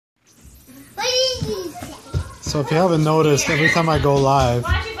So if you haven't noticed, every time I go live,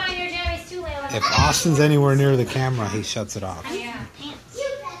 if Austin's anywhere near the camera, he shuts it off.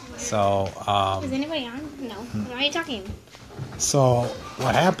 So, is anybody on? No. Why are you talking? So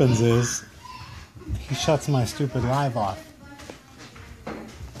what happens is he shuts my stupid live off.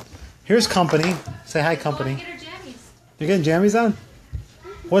 Here's company. Say hi, company. You're getting jammies on?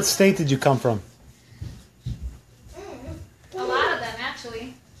 What state did you come from? A lot of them,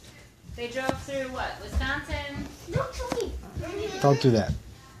 actually. They drove through what? Wisconsin? Don't do that.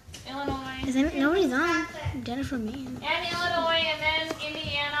 Illinois. Nobody's on. Jennifer me. And Illinois, and then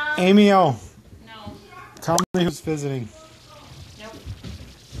Indiana. Amy O. No. Tell me who's visiting. Nope.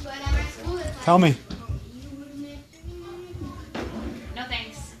 Tell me. No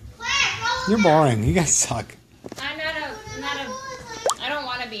thanks. You're boring. You guys suck. I don't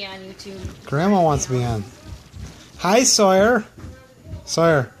want to be on YouTube. Grandma wants to be on. Hi, Sawyer.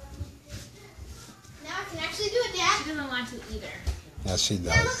 Sawyer. Now I can actually do it, Dad. She doesn't want to either. Yes, she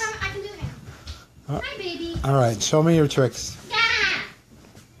Yeah, look, does. I can do it now. Hi, baby. All right, show me your tricks. Yeah.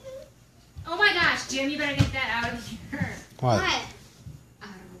 Oh my gosh, Jim, you better get that out of here. What?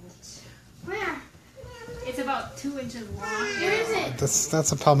 Where? It's about 2 inches long. Where is it?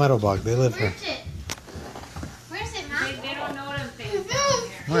 That's a palmetto bug. They live here. Where's it? Where's it, Mom? They don't know what I'm saying.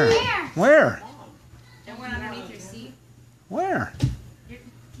 Where? Where? It went underneath your seat. Where? Get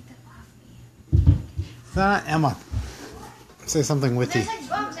that off me. It's not Emma. Say something witty. There's like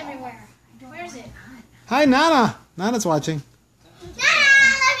bugs everywhere. Where is it? Hi, Nana. Nana's watching. Nana,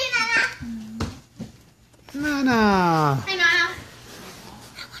 I love you, Nana. Nana. Hi, Nana.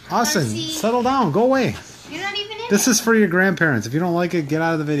 Austin, see. settle down. Go away. You're not even in This is for your grandparents. If you don't like it, get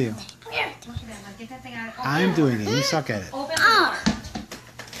out of the video. Here. Get that thing out. I'm doing it. You suck at it. Open the door.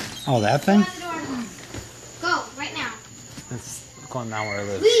 Oh, that thing? Open the door. Go, right now. It's going down where it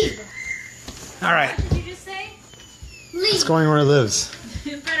lives. Leave. All right. What did you just say? Leave. It's going where it lives.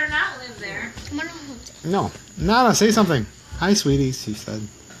 You better not live there. I'm gonna hold it. No. Nana, say something. Hi, sweetie, she said.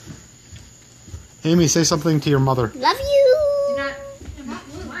 Amy, say something to your mother. Love you. Do not.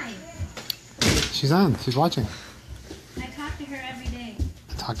 Why? She's on. She's watching. I talk to her every day.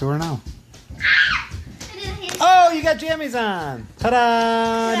 Talk to her now. I did a hand. Oh, you got jammies on.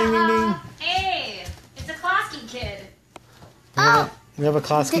 Ta-da! Ding, ding, ding. Hey, it's a Klosky kid. We have a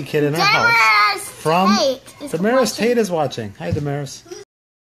Klosky kid in our house. Damaris From Tate is Damaris watching. Tate is watching. Hi, Damaris.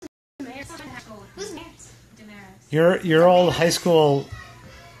 Who's Damaris? Your old high school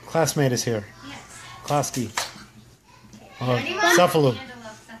classmate is here. Yes. Klosky. Cephalou.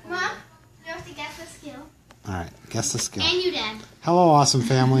 Mom, you have to guess the skill. All right, guess the skill. And you, Dad. Hello, awesome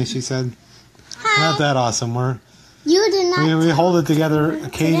family, she said. We're not that awesome. You did not. We hold it together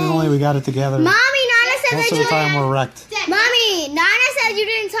occasionally. We got it together. Mommy, Nana said Most that of the time we're wrecked. Mommy, Nana said you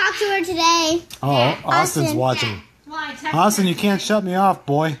didn't talk to her today. Oh, Austin's Austin. watching. Why? Austin, you can't shut me off,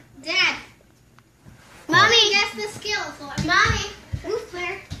 boy. Dad. Mommy, guess the skill. Mommy, move,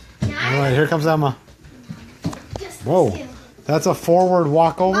 Claire. All right, here comes Emma. Guess the Whoa, skill. that's a forward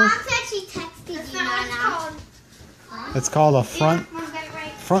walkover. Mom said she texted you, Nana. It's called a front Mom got it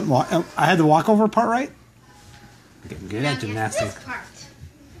right. front walk. I had the walkover part right. Getting good Now at guess gymnastics. this part.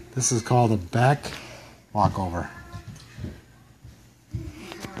 This is called a back walkover.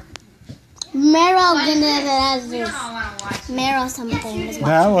 Meryl We don't all want to watch. Meryl something. Is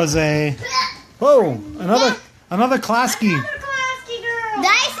That was a whoa another Klosky. nice. I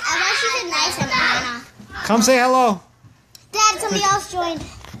thought she said nice and Nana. Come say hello. Dad, somebody else joined.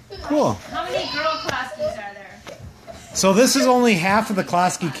 Cool. How many girl Kloskys are there? So this is only half of the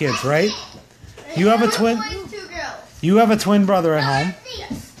Klosky kids, right? You have a twin. 2 girls. You have a twin brother at home,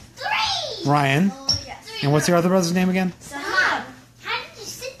 3. Ryan. And what's your other brother's name again? Mom, how did you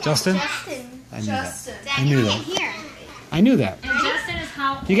sit there? Justin? I knew that. I knew that. Here. I knew that. And Justin is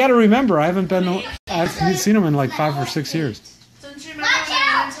how? You got to remember, I haven't seen him in like 5 or 6 years. Don't you remember when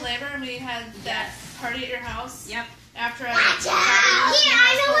I went into labor and we had that party at your house? Yep. After Here, I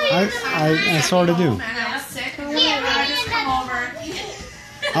know what I sort of do. and I was sick, and I just come over.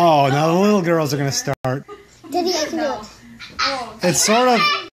 Oh, now the little girls are gonna start. Daddy, I can do it. It's sort of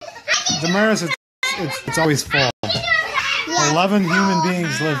Damaris. It's always full. 11 human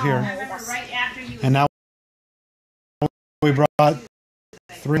beings live here, Right after you. and now we brought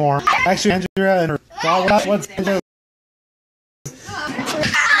 3 more. Actually, Andrea and her daughter. What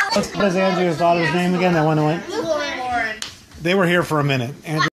is Andrea's daughter's name again? That one who went. Lauren. They were here for a minute.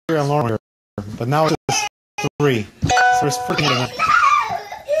 Andrea and Lauren were here, but now it's just 3. So there's 14.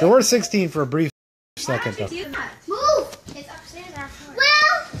 There were 16 for a brief second, though. Move! It's upstairs.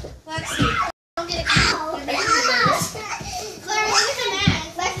 Well, Let's see. don't get it. Claire, look at the mat.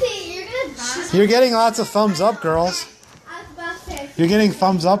 Lexi, you're gonna. You're getting lots of thumbs up, girls. You're getting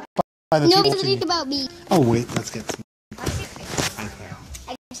thumbs up by the people watching you. About me. Oh, wait. Let's get some.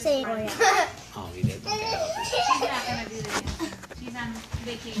 Oh, you did. Okay. She's not gonna do this. She's on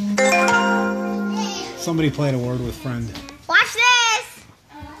vacation. Somebody played a word with friend. Watch this.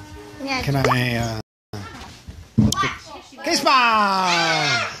 Yeah. Can I, Case bomb!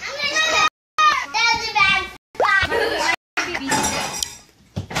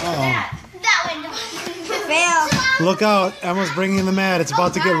 Uh-oh. That window. Fail. Look out. Emma's bringing the mat. It's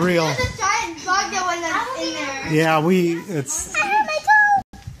about to get real. There's a giant bug that went in there. Yeah,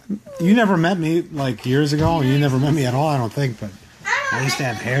 you never met me like years ago. You never met me at all, I don't think, but I used to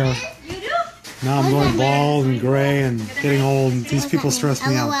have hair. You do? Now I'm going bald and gray and getting old, and these people stress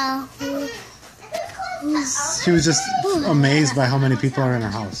me out. She was just amazed by how many people are in her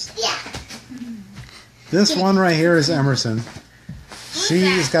house. This one right here is Emerson.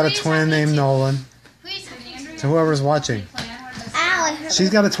 She's got a twin named Nolan. To whoever's watching. She's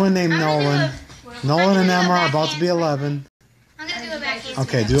got a twin named Nolan. Nolan and Emma are about to be 11. I'm gonna do a back handspring.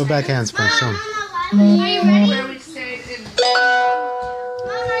 Okay, do a back handspring. Show 'em. Are you ready? Where we stayed in. Mom,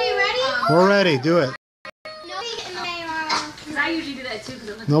 are you ready? We're ready. Do it. Because I usually do that too. Because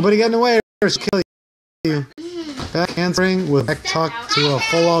it looks Nobody get in the way or she'll kill you. Back handspring with back tuck to a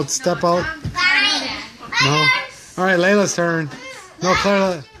full out step out. No. All right, Layla's turn. No,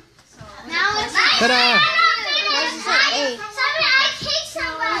 Claire. Now it's Ta-da!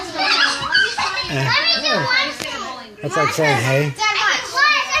 That's like saying hey.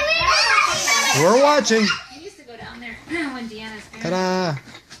 We're watching. You used to go down there when Deanna's parents. Ta-da!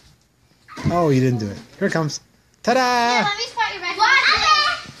 Oh, you didn't do it. Here it comes. Ta-da! Let me spot your back.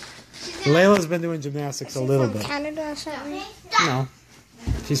 Layla's been doing gymnastics a little bit. Canada or something? No.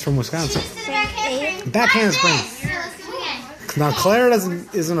 She's from Wisconsin. Back Back handspring. Now Claire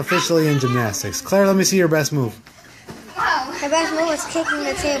isn't officially in gymnastics. Claire, let me see your best move. My best move was kicking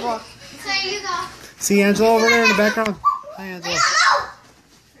the table. So you go. See Angela over there in the background? Hi, Angela.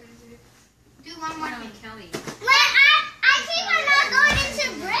 Do one more thing. Kelly. I think I'm not going into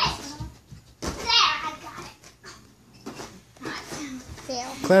bricks. There, I got it. Fail.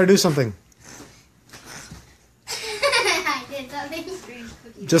 Claire, do something. I did something.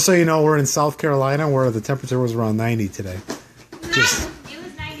 Just so you know, we're in South Carolina where the temperature was around 90 today. Just It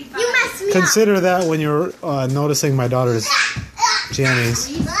was 95. You messed me consider that when you're noticing my daughter's jammies.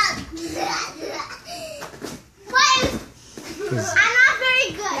 I'm not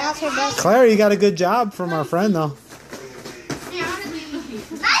very good. That's her best. Claire, you got a good job from our friend, though.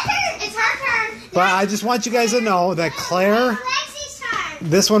 It's her turn. But I just want you guys to know that Claire, Lexi's turn.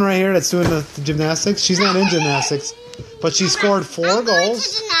 this one right here that's doing the gymnastics, she's not in gymnastics, but she scored 4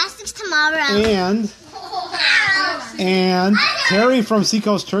 goals. Gymnastics tomorrow. And Terry from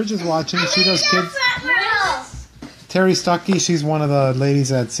Seacoast Church is watching. She does kids. Terry Stuckey, she's one of the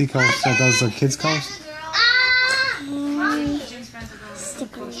ladies at Seacoast that does the kids coast.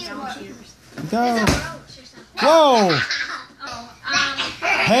 Go. Whoa!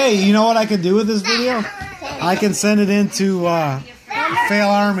 Hey, you know what I can do with this video? I can send it into Fail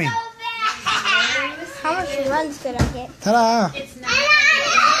Army. How much runs did I get? Ta-da!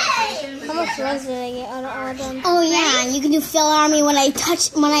 How much runs did I get out of all of them? Oh yeah, you can do Fail Army when I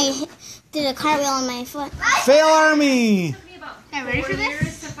did a cartwheel on my foot. Fail Army! Are you ready for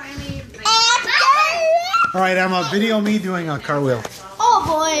this? All right, Emma, video me doing a cartwheel. Oh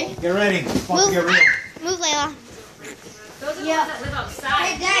boy. Get ready. It's about to get real. Move, Layla. Those are the ones that live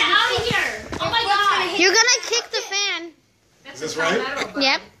outside. Get out of here! Oh my god! You're gonna kick the fan. Is this right?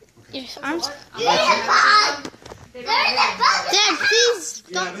 Yep. Your arms. Dad, Dad, please.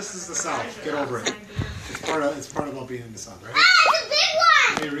 Yeah, this is the South. Get over it. It's part about being in the South, right? Ah, it's a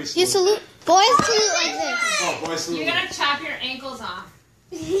big one. You salute. Boys salute like this. Oh, boy, salute. You're gonna chop your ankles off.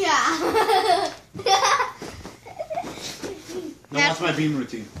 Yeah. No, that's my beam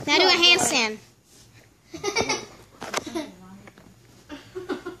routine. Now do a handstand.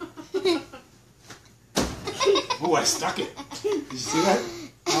 Oh, I stuck it. Did you see that?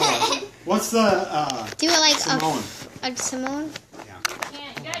 Oh, what's the Do it like Samoan? a Samoan.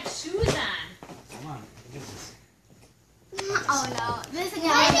 Yeah. You got shoes on. Come on. Get this. Oh no. This is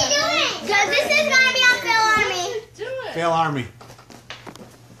what is he doing? Because this is gonna be on Fail Army. Do it. Fail Army.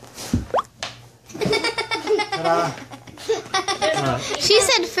 Ta-da. She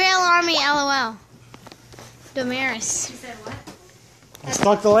said Fail Army, LOL. Damaris. You said what? I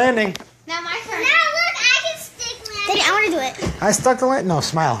stuck the landing. Now my turn. Now look, I can stick landing. Daddy, I want to do it. I stuck the landing. No,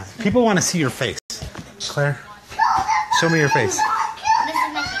 smile. People want to see your face. Claire, show me your face.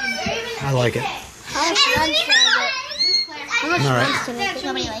 I like it. How much runs can I get? How much All right. runs can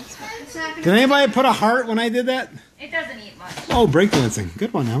I get? legs. Did anybody put a heart when I did that? It doesn't eat much. Oh, breakdancing.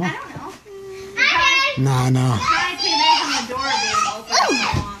 Good one, Emma. I don't know. No, no. Probably came in from the door being open so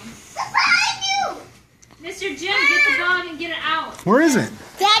long. Mr. Jim, get the dog and get it out. Where is it?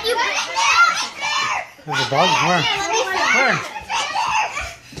 Dad, you put it down. There's a bug? Where? Where?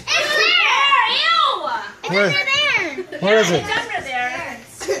 It's there. Ew! Where? It's under there. Where is it? It's under there.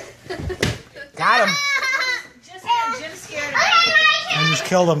 Got him. Just had Jim scared of I just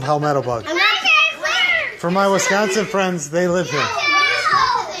killed a palmetto bug. For my Wisconsin friends, they live here.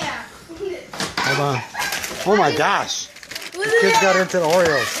 Hold on. Oh my gosh. The kids got into the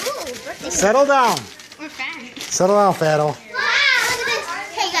Oreos. Settle down. Settle down, fatto.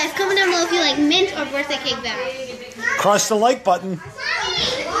 Hey guys, comment down below if you like mint or birthday cake better. Crush the like button.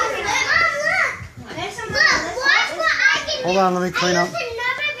 Hold on, let me clean up.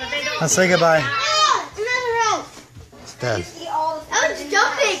 Let's say goodbye. It's dead. Oh, it's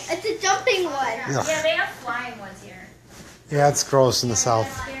jumping. It's a jumping one. Ugh. Yeah, they have flying ones here. Yeah, it's gross in the south.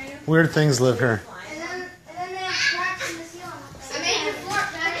 Weird things live here.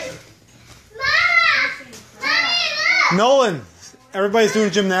 Nolan, everybody's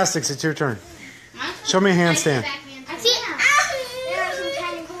doing gymnastics. It's your turn. Show me a handstand.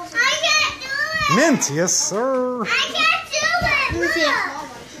 Mint, yes, sir.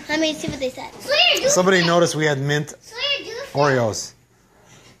 Let me see what they said. Somebody noticed we had mint Oreos.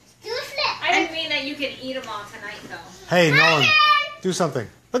 I didn't mean that you could eat them all tonight, though. Hey, Nolan, do something.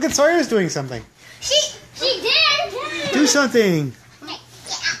 Look at Sawyer's doing something. She did. Do something.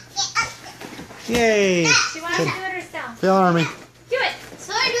 Yay. She wants to do it herself. Fail Army. Do it.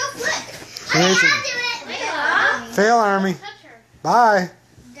 Sawyer, do a flip. Fail Layla. Fail Army. Bye.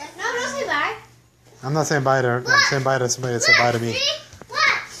 No, don't say bye. I'm not saying bye to her. I'm saying bye to somebody that said bye to me.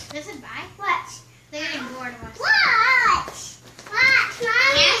 Watch. This is bye. Watch. They're getting bored of us. Watch. Watch,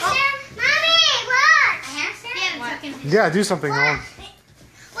 Mommy. Mommy, watch. A handstand? Yeah, do something, Nolan.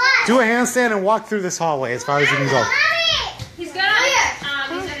 Watch. Do a handstand and walk through this hallway as far as you can go. Mommy. He's gonna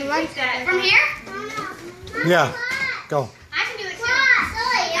take that. From here? Yeah, go. I can do it too.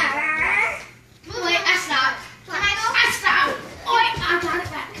 Wait, I stopped. When I go, I stopped. Wait, I got it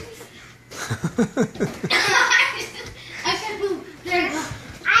back. I can move. There you go.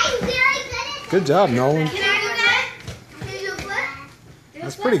 I'm very good at it. Good job, Nolan. Can I do that? Can you do a flip?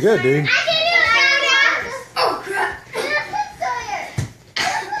 That's pretty good, dude. I can do that. Oh, crap.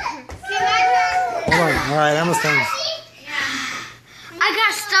 Hold on. All right, Emma's turn. I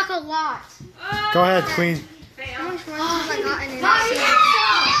got stuck a lot. Go ahead, Queen. How much runs have I gotten in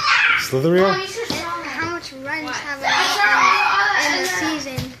Slitherio? How much runs have I gotten in the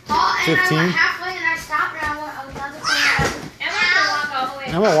season? 15. Halfway and I stopped and I went another corner. Emma can walk all the way.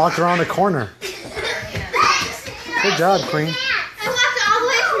 Emma walked around the corner. Good job, Queen. I walked all the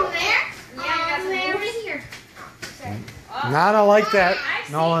way from there. Yeah, you got some over moves. here. Not like that,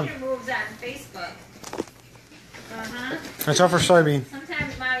 I've Nolan. seen your moves on Facebook. Uh-huh. Watch out for soybean.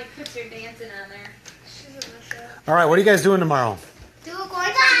 Sometimes Mommy puts your dancing on there. All right, what are you guys doing tomorrow? Do a going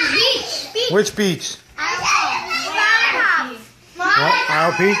to the beach. Which beach? What?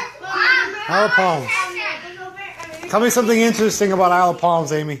 Isle P? Isle of Palms. Tell me something interesting about Isle of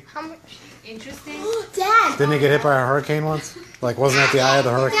Palms, Amy. Interesting. Dad. Didn't it get hit by a hurricane once? Like, wasn't that the eye of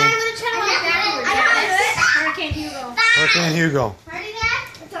the hurricane? Hurricane Hugo. Hurricane Hugo. Ready, Dad?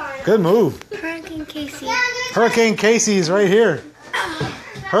 It's on. Good move. Hurricane Casey. Hurricane Casey is right here.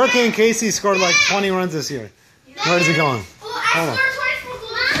 Hurricane Casey scored like 20 runs this year. Where's he going? Hold on.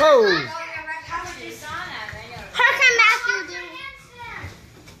 Oh! Hurricane Matthew did.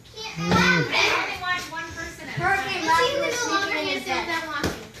 I only watch one person at a time. Hurricane Matthew was sleeping in his bed.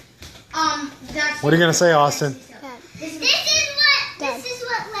 What are you going to say, Austin? This is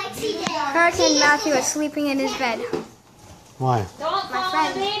what Lexi did. Hurricane Matthew is sleeping in his bed. Why? Don't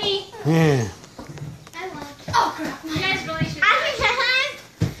call the baby. Yeah. Oh, crap. You guys really should.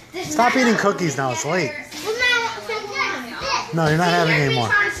 Stop eating cookies now. It's late. No, you're not having any more.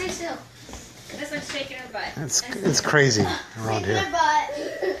 This one's shaking her butt. It's crazy around here.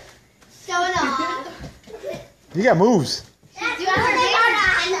 Going on. You got moves. That's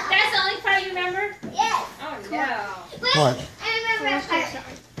the only part you remember? Yes. Oh, no. What? I remember.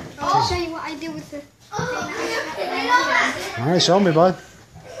 I'll show you what I did with the... All right, show me, bud.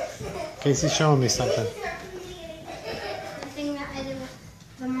 Casey's showing me something. The thing that I did with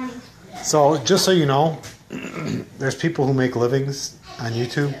the money. So, just so you know, there's people who make livings on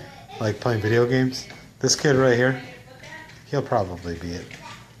YouTube, like playing video games. This kid right here, he'll probably be it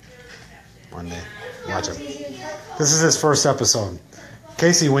one day. Watch him. This is his first episode.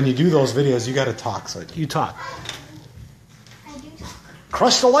 Casey, when you do those videos, you got to talk. So you talk. I do talk.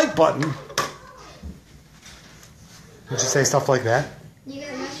 Crush the like button. Would you say stuff like that? You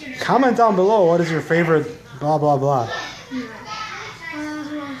get a message. Comment down below. What is your favorite blah, blah, blah.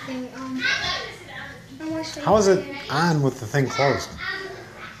 Wrong thing. How is it on with the thing closed?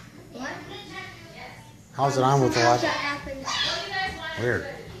 What? How is it on with the Sometimes light? that happens. Weird.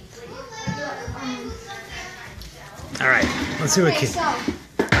 All right. Let's see what Okay, kids. so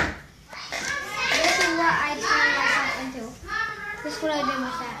this is what I turned myself into. This is what I did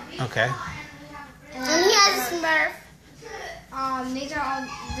with that. Okay. And And he has a Smurf. These are all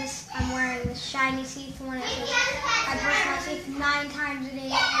this. I'm wearing this shiny teeth one. It says I brush my teeth 9 times a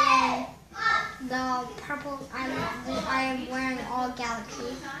day. And the purple. I am wearing all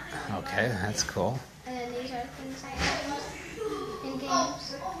Galaxy. Okay, that's cool. And then these are things I have in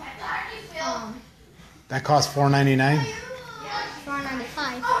games. That cost $4.99.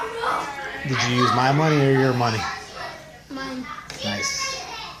 $4.95. Did you use my money or your money? Mine. Nice.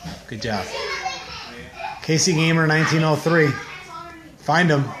 Good job. Casey Gamer 1903. Find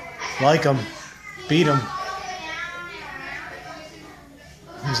him, like him, beat him.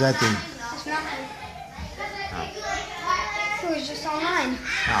 Who's that dude? It's not good. It was just online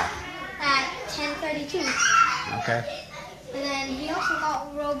Oh, at 10:32. okay. And then he also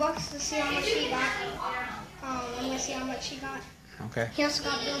got Robux to see how much he got. I'm gonna see how much he got. Okay. He also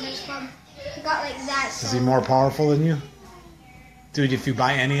got Builders Club. He got like that. So Is he more powerful than you? Dude, if you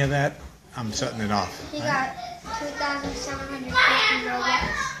buy any of that, I'm shutting it off. He got 2,750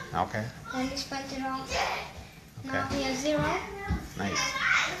 Robux. Okay. Then he spent it all. Now Okay. he has 0. Nice.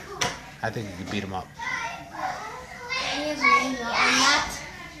 I think you could beat him up. He has an angel, and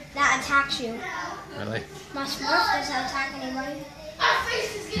that attacks you. Really? My Smurf doesn't attack anybody.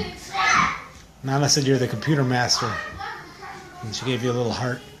 Nana said you're the computer master. And she gave you a little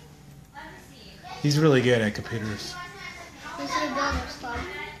heart. He's really good at computers. This is the Builders Club.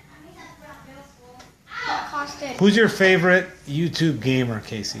 What cost it? Who's your favorite YouTube gamer,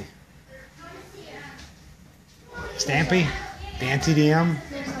 Casey? Stampy? DanTDM?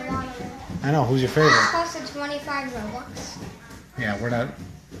 There's a lot of them. I know. Who's your It favorite? costed 25 Robux. Yeah, we're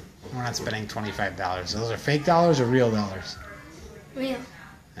not spending $25. Those are fake dollars or real dollars? Real.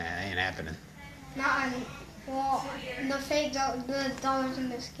 Nah, ain't happening. Not on, well, the fake the dollars in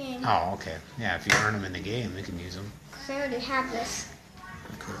this game. Oh, okay. Yeah, if you earn them in the game, we can use them. Because I already have this.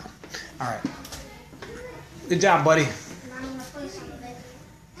 Cool. All right. Good job, buddy. And I'm going to play some of it.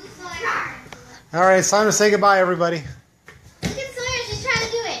 All right, it's time to say goodbye, everybody. Look at Sawyer, she's trying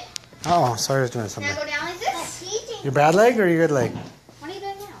to do it. Oh, Sawyer's doing Now something. go down like this. Your bad leg or your good leg? What are you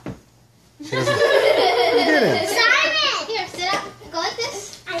doing now? She doesn't. You did it. Simon! Here, sit up. Go like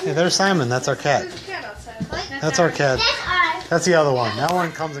this. Hey, there's Simon. That's our cat. There's a cat outside. Go like That's our cat. That's ours. That's the other one. That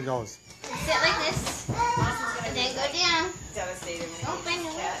one comes and goes. Sit like this. And then go down. Devastated. Don't bend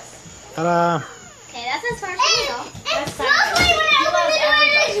your head. Ta-da. Okay, that's as far as you go. It's mostly when I open the door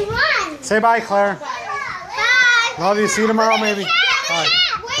and just run. Say bye, Claire. Bye. Love you. See you tomorrow, maybe. Bye. Bye.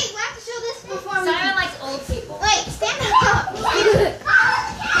 Wait, we have to show this before we... Simon likes old people. Wait, stand up.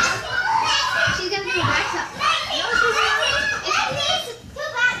 She's going to do a back up.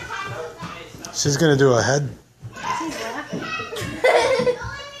 She's going to do a head.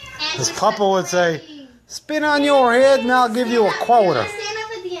 As Papa would say, spin on your head and I'll give you a quarter. Stand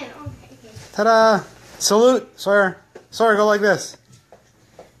up at the end. Okay. Ta-da. Salute. Sawyer. Sawyer, go like this.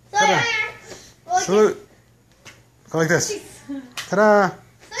 Sawyer. Salute. Go like this. Ta-da.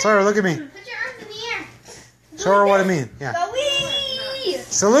 Sawyer, look at me. Put your arms in the air. Show her what I mean. Yeah. Go wee.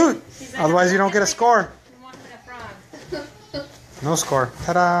 Salute. Otherwise you don't get a score. I'm walking a frog. No score.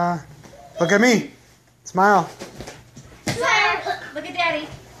 Ta-da. Look at me. Smile. Sawyer, look at Daddy.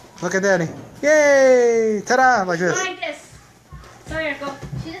 Look at Daddy. Yay. Ta-da. Like Go this. like this. Sawyer, go.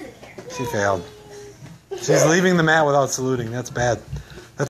 She doesn't care. She failed. She's leaving the mat without saluting. That's bad.